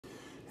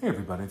Hey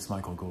everybody, it's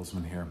Michael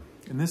Goldsman here.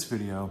 In this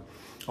video,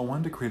 I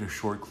wanted to create a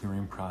short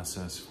clearing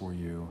process for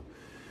you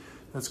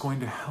that's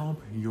going to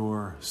help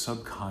your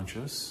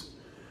subconscious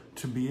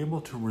to be able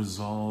to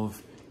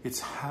resolve its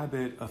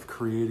habit of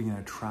creating and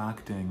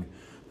attracting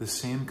the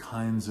same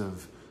kinds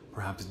of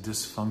perhaps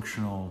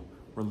dysfunctional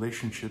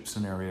relationship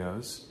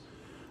scenarios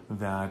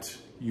that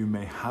you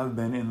may have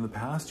been in the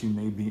past, you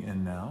may be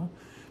in now.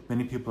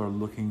 Many people are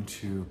looking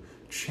to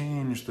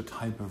change the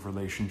type of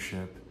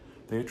relationship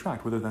they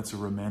attract, whether that's a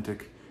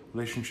romantic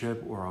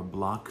relationship or a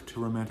block to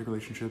romantic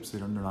relationships.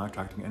 They're not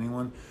attracting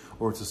anyone,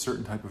 or it's a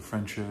certain type of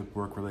friendship,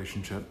 work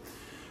relationship.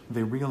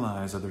 They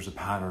realize that there's a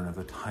pattern of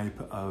the type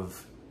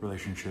of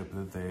relationship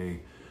that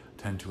they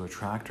tend to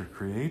attract or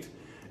create,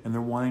 and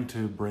they're wanting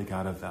to break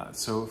out of that.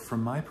 So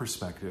from my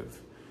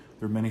perspective,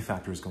 there are many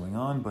factors going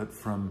on, but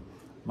from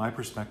my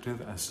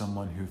perspective as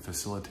someone who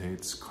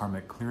facilitates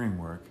karmic clearing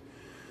work,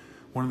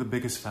 one of the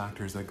biggest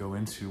factors that go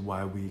into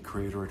why we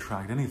create or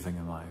attract anything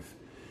in life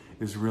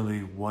is really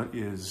what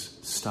is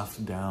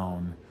stuffed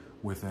down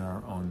within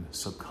our own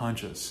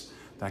subconscious.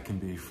 That can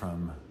be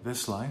from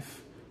this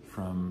life,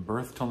 from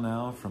birth till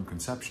now, from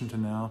conception to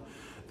now.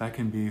 That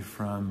can be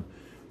from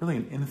really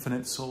an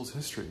infinite soul's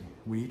history.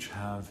 We each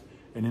have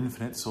an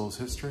infinite soul's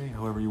history,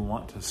 however you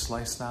want to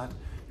slice that.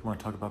 If you want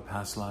to talk about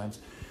past lives.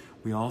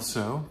 We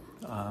also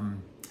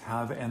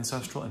have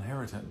ancestral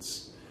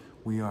inheritance.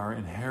 We are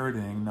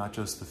inheriting not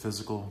just the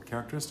physical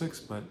characteristics,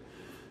 but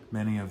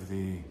many of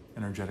the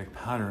energetic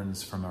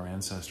patterns from our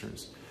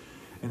ancestors.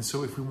 And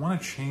so if we want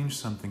to change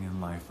something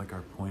in life, like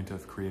our point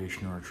of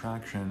creation or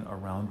attraction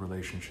around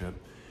relationship,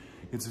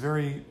 it's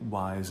very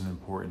wise and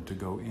important to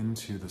go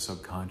into the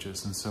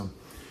subconscious. And so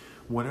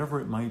whatever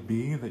it might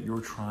be that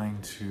you're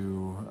trying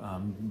to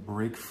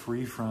break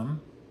free from,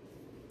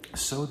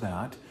 so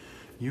that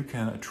you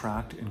can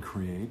attract and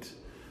create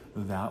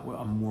that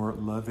a more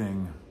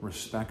loving,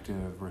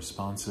 respective,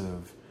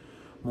 responsive,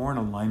 more in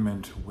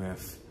alignment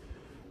with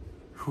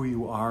who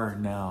you are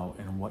now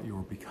and what you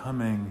are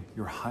becoming,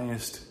 your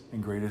highest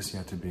and greatest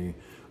yet to be,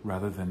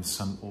 rather than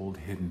some old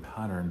hidden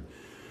pattern,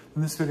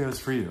 then this video is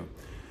for you.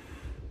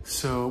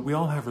 So we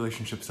all have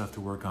relationship stuff to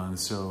work on,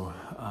 so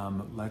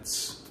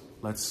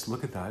let's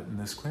look at that in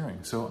this clearing.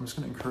 So I'm just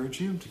going to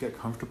encourage you to get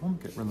comfortable,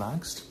 get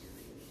relaxed.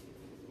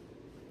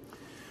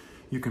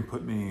 You can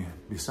put me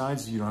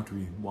besides, you don't have to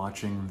be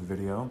watching the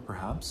video,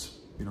 perhaps.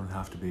 You don't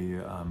have to be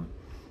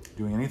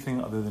doing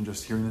anything other than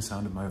just hearing the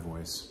sound of my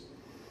voice.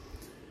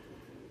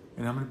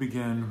 And I'm going to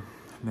begin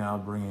now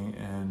bringing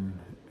in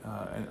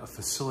a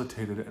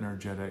facilitated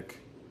energetic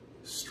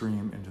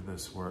stream into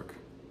this work.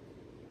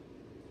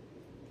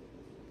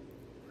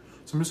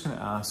 So I'm just going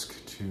to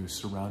ask to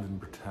surround and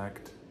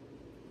protect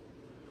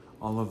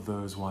all of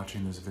those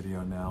watching this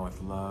video now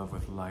with love,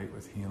 with light,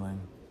 with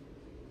healing.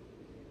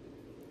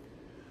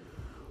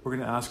 We're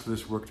going to ask for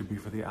this work to be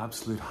for the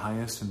absolute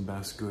highest and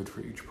best good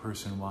for each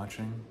person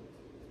watching,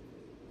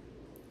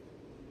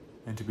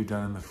 and to be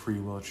done in the free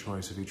will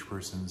choice of each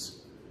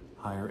person's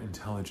higher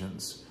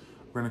intelligence.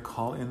 We're going to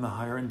call in the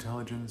higher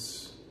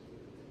intelligence.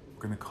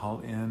 We're going to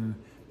call in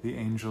the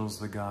angels,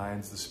 the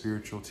guides, the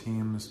spiritual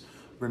teams.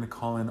 We're going to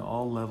call in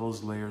all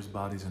levels, layers,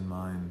 bodies, and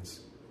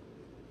minds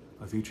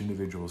of each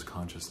individual's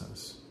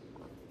consciousness.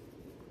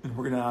 And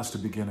we're going to ask to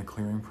begin a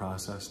clearing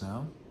process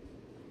now.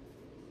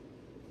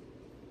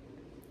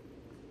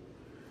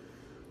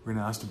 We're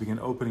going to ask to begin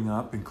opening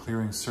up and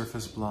clearing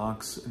surface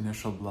blocks,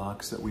 initial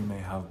blocks that we may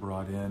have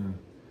brought in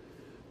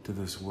to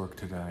this work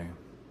today.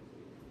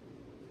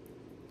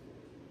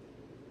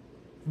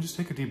 And just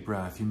take a deep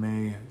breath. You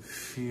may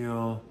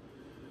feel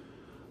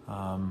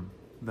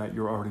that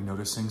you're already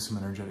noticing some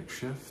energetic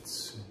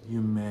shifts. You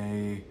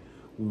may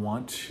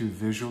want to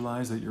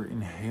visualize that you're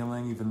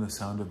inhaling even the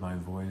sound of my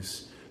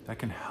voice. That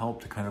can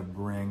help to kind of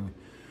bring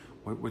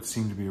what would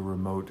seem to be a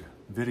remote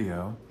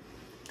video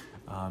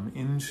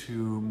into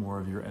more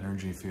of your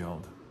energy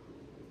field.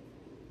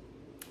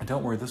 And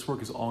don't worry, this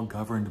work is all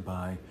governed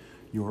by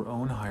your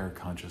own higher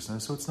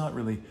consciousness, so it's not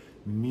really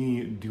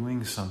me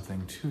doing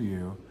something to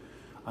you.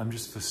 I'm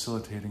just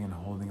facilitating and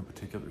holding a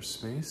particular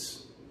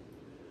space.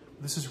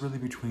 This is really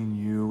between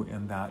you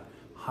and that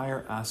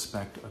higher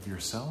aspect of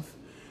yourself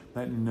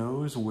that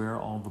knows where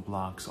all the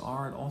blocks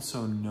are. It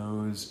also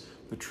knows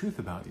the truth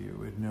about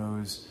you. It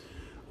knows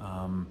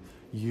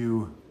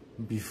you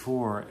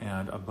before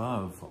and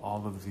above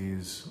all of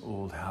these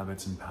old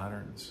habits and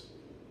patterns.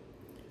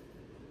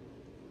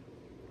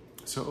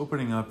 So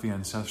opening up the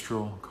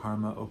ancestral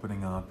karma,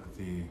 opening up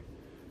the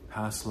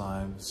past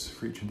lives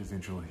for each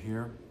individual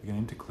here,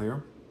 beginning to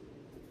clear.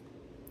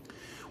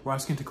 We're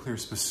asking to clear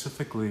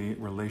specifically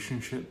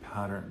relationship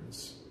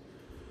patterns,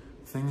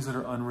 things that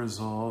are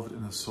unresolved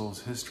in the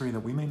soul's history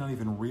that we may not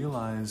even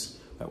realize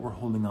that we're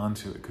holding on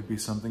to. It could be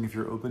something, if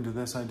you're open to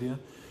this idea,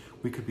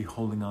 we could be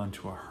holding on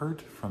to a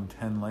hurt from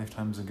 10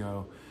 lifetimes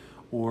ago,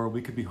 or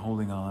we could be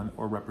holding on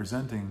or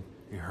representing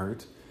a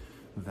hurt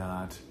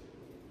that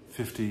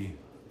 50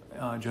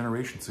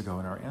 generations ago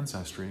in our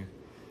ancestry,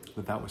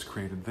 that was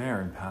created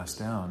there and passed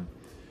down.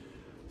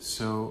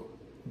 So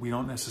we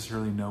don't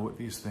necessarily know what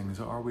these things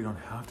are. We don't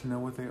have to know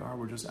what they are.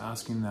 We're just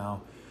asking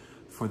now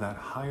for that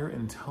higher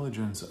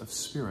intelligence of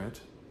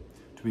spirit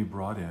to be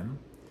brought in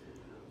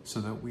so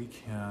that we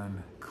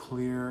can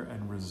clear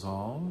and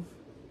resolve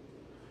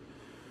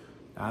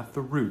at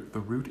the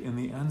root in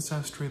the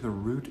ancestry, the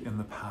root in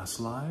the past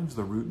lives,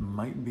 the root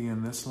might be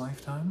in this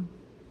lifetime.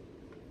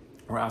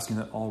 We're asking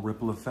that all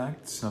ripple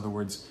effects, in other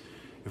words,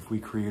 if we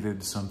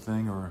created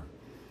something or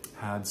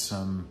had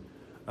some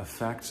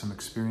effect, some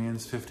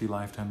experience 50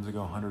 lifetimes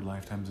ago, 100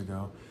 lifetimes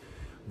ago,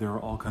 there are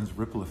all kinds of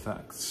ripple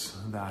effects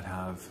that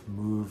have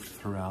moved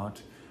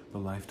throughout the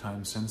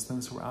lifetime since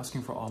then. So we're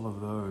asking for all of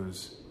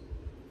those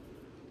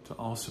to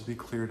also be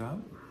cleared up.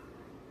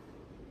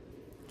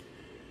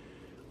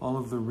 All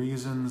of the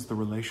reasons, the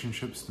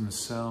relationships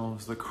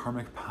themselves, the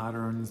karmic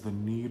patterns, the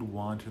need,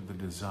 wanted, the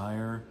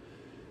desire,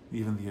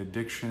 even the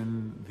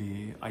addiction,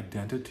 the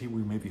identity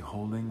we may be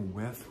holding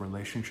with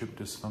relationship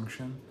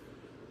dysfunction.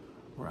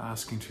 We're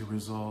asking to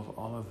resolve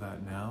all of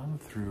that now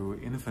through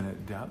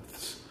infinite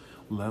depths,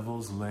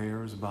 levels,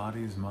 layers,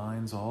 bodies,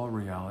 minds, all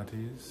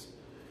realities,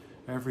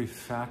 every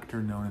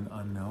factor known and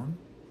unknown.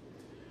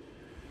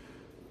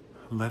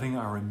 Letting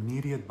our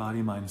immediate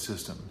body-mind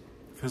system,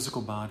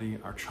 physical body,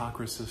 our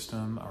chakra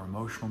system, our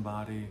emotional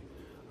body,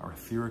 our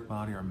etheric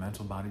body, our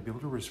mental body, be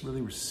able to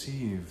really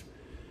receive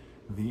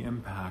the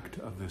impact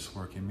of this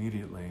work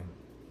immediately.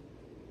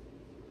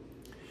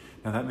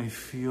 Now that may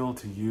feel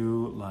to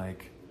you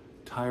like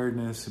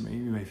tiredness,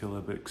 you may feel a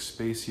little bit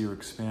spacey or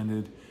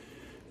expanded.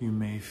 You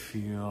may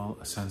feel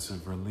a sense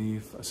of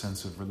relief, a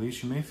sense of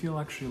release. You may feel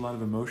actually a lot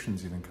of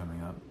emotions even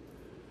coming up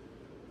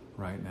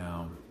right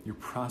now. You're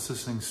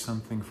processing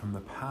something from the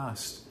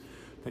past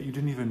that you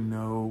didn't even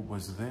know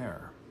was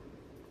there.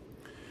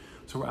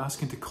 So we're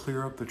asking to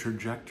clear up the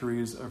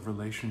trajectories of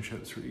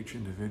relationships for each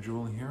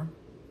individual here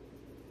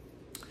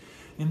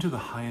into the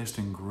highest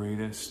and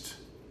greatest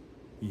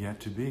yet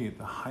to be,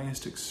 the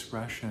highest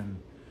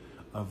expression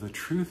of the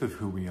truth of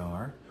who we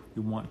are.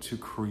 We want to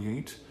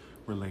create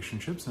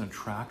relationships and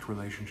attract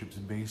relationships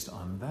based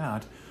on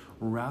that,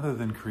 rather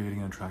than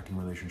creating and attracting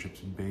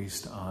relationships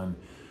based on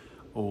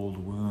old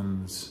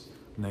wounds,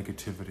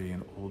 negativity,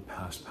 and old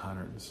past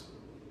patterns.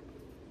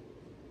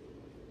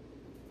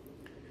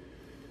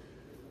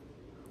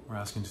 We're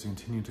asking to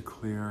continue to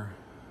clearing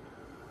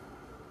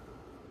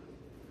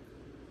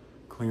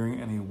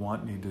any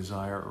want, need,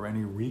 desire, or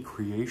any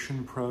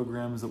recreation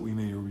programs that we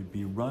may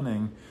be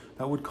running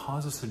that would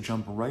cause us to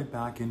jump right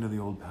back into the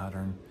old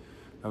pattern,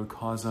 that would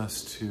cause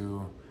us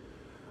to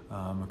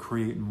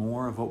create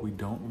more of what we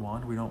don't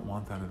want. We don't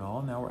want that at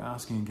all. Now we're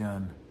asking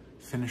again,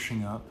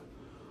 finishing up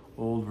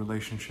old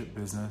relationship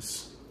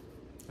business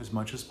as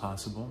much as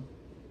possible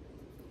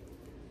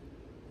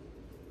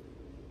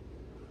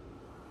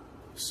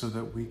so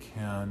that we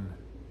can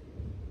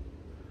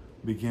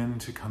begin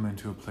to come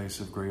into a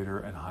place of greater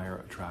and higher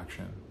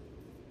attraction.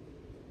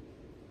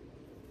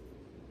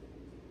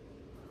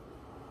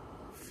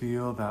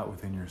 Feel that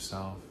within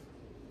yourself.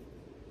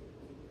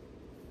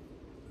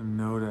 And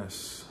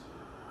notice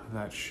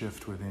that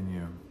shift within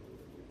you.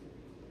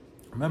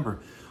 Remember,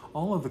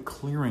 all of the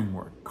clearing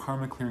work,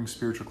 karma clearing,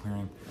 spiritual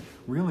clearing,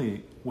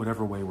 really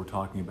whatever way we're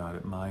talking about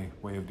it, my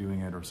way of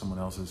doing it or someone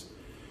else's,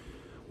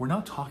 we're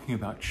not talking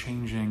about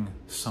changing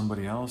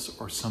somebody else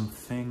or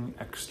something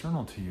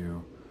external to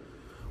you.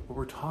 What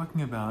we're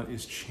talking about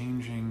is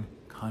changing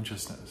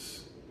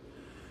consciousness.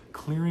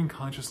 Clearing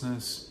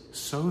consciousness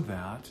so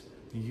that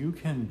you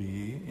can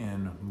be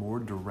in more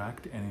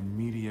direct and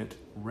immediate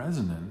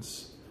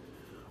resonance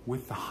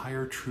with the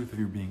higher truth of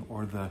your being,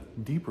 or the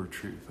deeper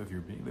truth of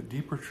your being. The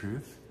deeper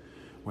truth,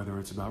 whether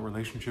it's about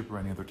relationship or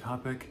any other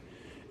topic,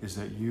 is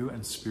that you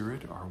and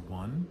spirit are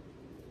one.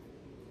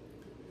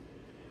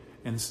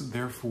 And so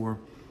therefore,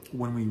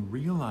 when we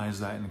realize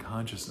that in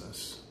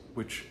consciousness,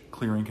 which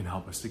clearing can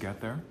help us to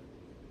get there,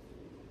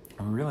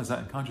 when we realize that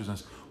in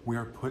consciousness, we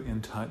are put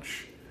in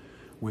touch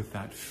with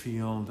that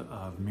field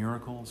of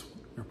miracles.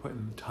 We're put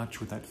in touch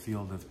with that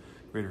field of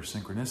greater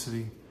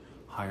synchronicity,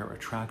 higher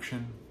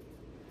attraction.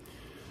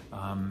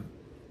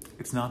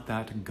 It's not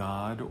that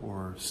God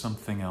or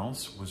something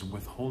else was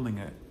withholding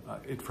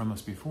it from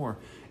us before.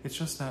 It's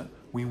just that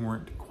we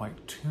weren't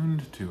quite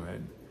tuned to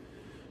it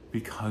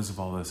because of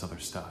all this other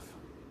stuff.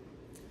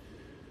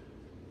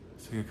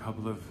 Take a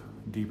couple of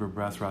deeper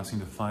breaths. We're asking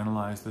to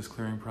finalize this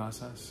clearing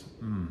process.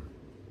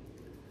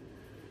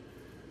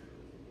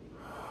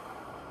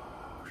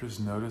 Just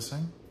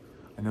noticing.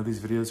 I know these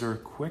videos are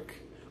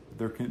quick,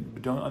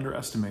 but don't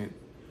underestimate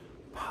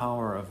the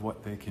power of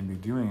what they can be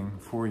doing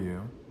for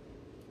you.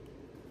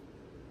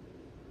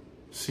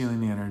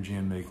 Sealing the energy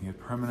and making it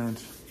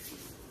permanent.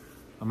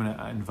 I'm going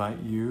to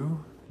invite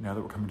you, now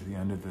that we're coming to the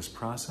end of this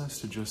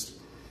process, to just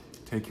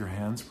take your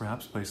hands,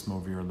 perhaps place them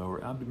over your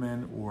lower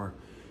abdomen, or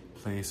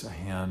place a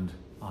hand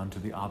onto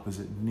the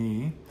opposite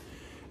knee,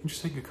 and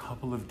just take a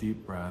couple of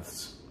deep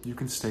breaths. You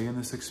can stay in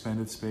this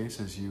expanded space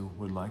as you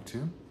would like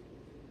to.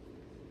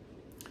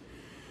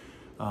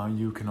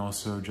 You can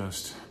also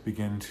just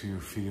begin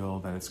to feel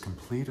that it's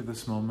complete at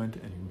this moment,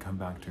 and you can come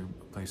back to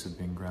a place of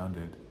being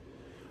grounded.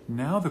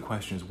 Now the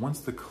question is,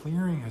 once the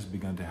clearing has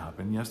begun to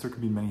happen, yes, there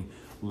could be many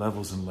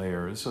levels and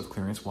layers of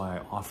clearing. That's why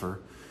I offer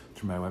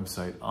through my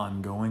website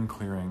ongoing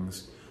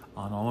clearings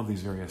on all of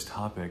these various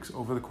topics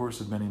over the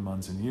course of many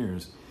months and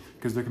years,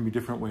 because there can be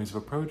different ways of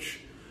approach.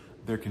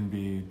 There can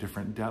be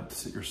different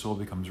depths that your soul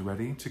becomes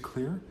ready to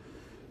clear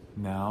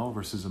now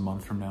versus a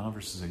month from now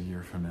versus a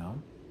year from now.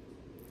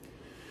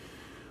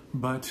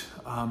 But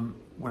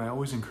what I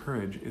always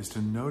encourage is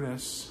to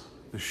notice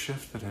the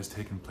shift that has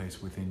taken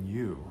place within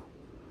you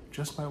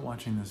just by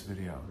watching this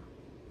video.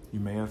 You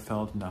may have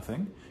felt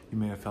nothing. You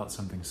may have felt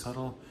something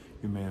subtle.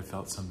 You may have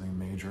felt something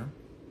major.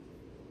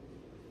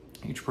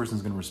 Each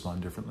person's going to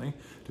respond differently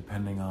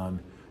depending on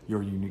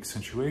your unique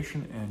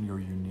situation and your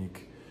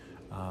unique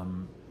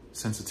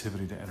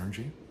sensitivity to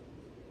energy.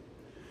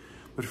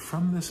 But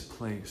from this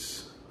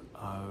place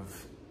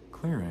of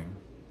clearing,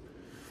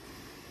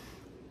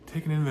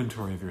 take an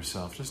inventory of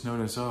yourself. Just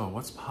notice, oh,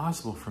 what's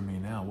possible for me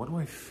now? What do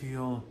I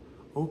feel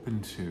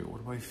open to?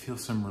 What do I feel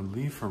some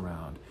relief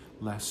around,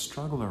 less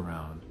struggle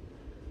around,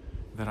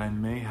 that I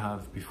may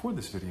have, before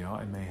this video,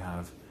 I may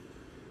have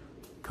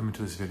come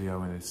into this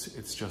video and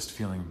it's just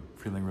feeling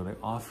really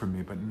off for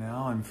me, but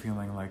now I'm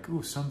feeling like,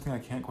 ooh, something I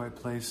can't quite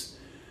place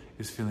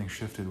is feeling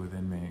shifted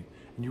within me.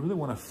 And you really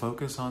want to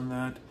focus on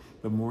that.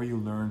 The more you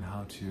learn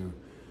how to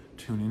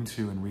tune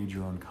into and read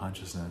your own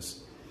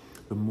consciousness,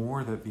 the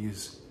more that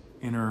these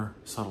inner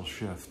subtle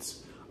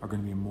shifts are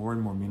going to be more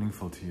and more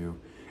meaningful to you.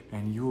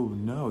 And you will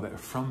know that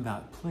from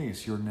that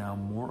place, you're now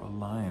more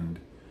aligned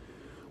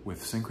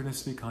with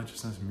synchronicity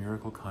consciousness,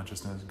 miracle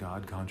consciousness,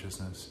 God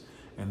consciousess,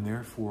 and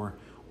therefore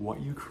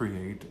what you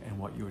create and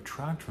what you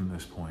attract from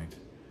this point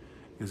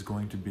is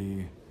going to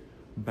be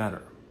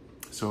better.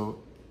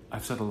 So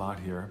I've said a lot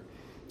here,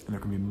 and there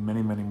can be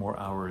many, many more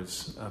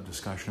hours of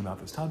discussion about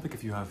this topic.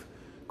 If you have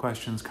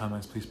questions,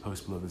 comments, please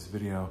post below this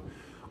video.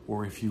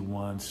 Or if you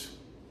want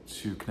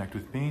to connect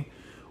with me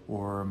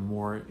or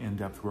more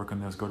in-depth work on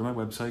this, go to my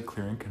website,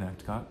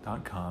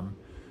 clearingconnect.com.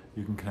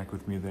 You can connect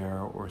with me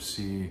there or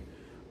see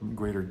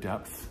greater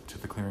depth to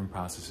the clearing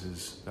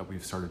processes that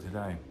we've started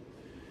today.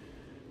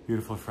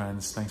 Beautiful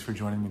friends, thanks for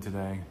joining me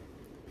today.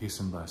 Peace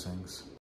and blessings.